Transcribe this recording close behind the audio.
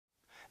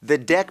The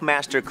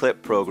Deckmaster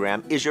Clip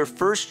program is your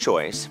first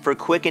choice for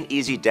quick and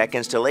easy deck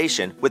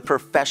installation with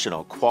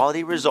professional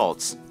quality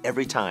results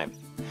every time.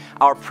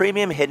 Our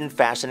premium hidden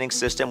fastening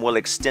system will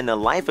extend the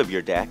life of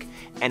your deck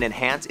and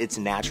enhance its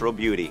natural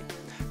beauty.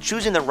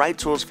 Choosing the right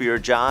tools for your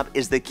job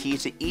is the key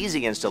to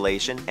easy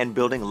installation and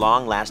building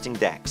long-lasting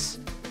decks.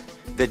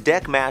 The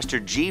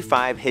Deckmaster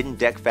G5 hidden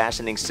deck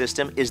fastening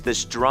system is the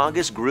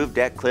strongest groove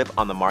deck clip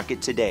on the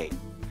market today.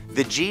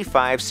 The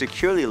G5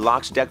 securely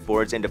locks deck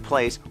boards into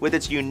place with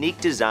its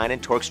unique design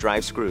and Torx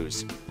drive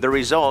screws. The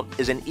result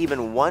is an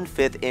even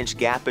 1/5 inch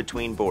gap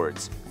between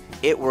boards.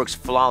 It works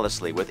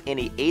flawlessly with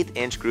any 1/8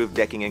 inch groove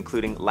decking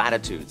including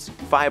Latitudes,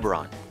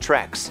 Fibron,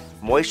 Trex,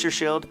 Moisture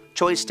Shield,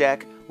 Choice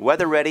Deck,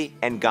 Weather Ready,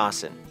 and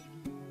Gossan.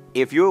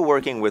 If you're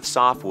working with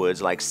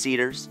softwoods like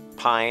cedars,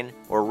 pine,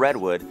 or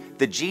redwood,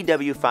 the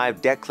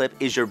GW5 deck clip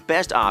is your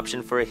best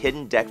option for a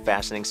hidden deck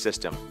fastening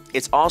system.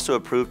 It's also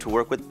approved to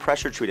work with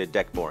pressure-treated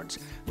deck boards,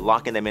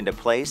 locking them into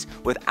place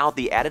without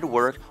the added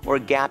work or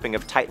gapping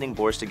of tightening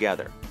boards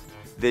together.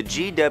 The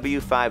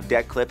GW5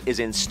 deck clip is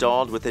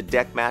installed with the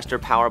Deckmaster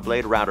Power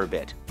Blade router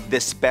bit.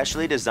 This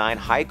specially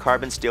designed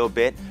high-carbon steel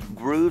bit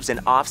grooves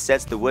and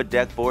offsets the wood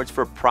deck boards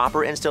for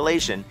proper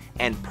installation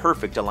and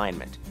perfect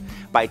alignment.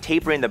 By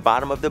tapering the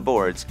bottom of the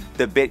boards,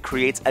 the bit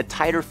creates a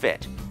tighter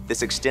fit.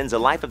 This extends the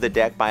life of the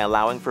deck by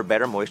allowing for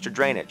better moisture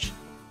drainage.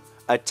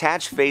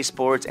 Attach face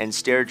boards and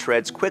stair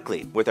treads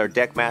quickly with our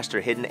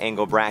Deckmaster Hidden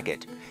Angle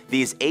Bracket.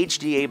 These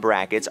HDA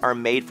brackets are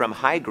made from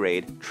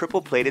high-grade,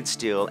 triple-plated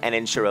steel and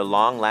ensure a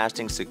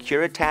long-lasting,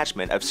 secure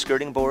attachment of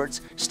skirting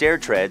boards, stair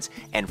treads,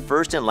 and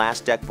first and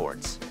last deck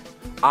boards.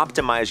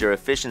 Optimize your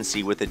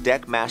efficiency with the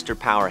Deckmaster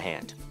Power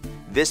Hand.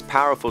 This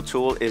powerful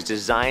tool is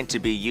designed to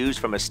be used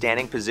from a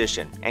standing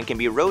position and can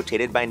be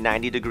rotated by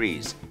 90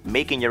 degrees,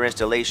 making your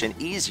installation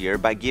easier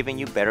by giving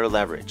you better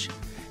leverage.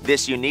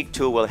 This unique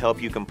tool will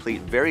help you complete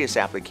various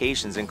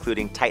applications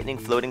including tightening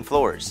floating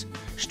floors,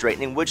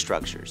 straightening wood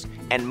structures,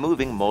 and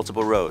moving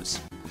multiple rows.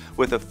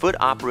 With a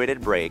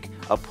foot-operated brake,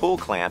 a pull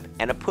clamp,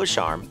 and a push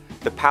arm,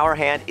 the Power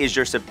Hand is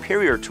your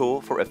superior tool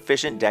for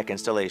efficient deck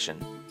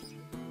installation.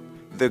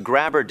 The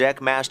Grabber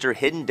Deckmaster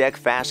Hidden Deck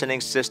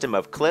Fastening System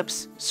of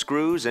clips,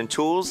 screws, and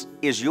tools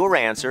is your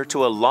answer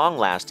to a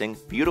long-lasting,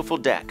 beautiful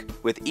deck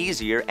with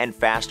easier and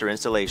faster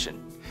installation.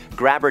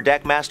 Grabber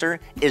Deckmaster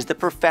is the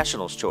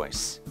professional's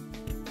choice.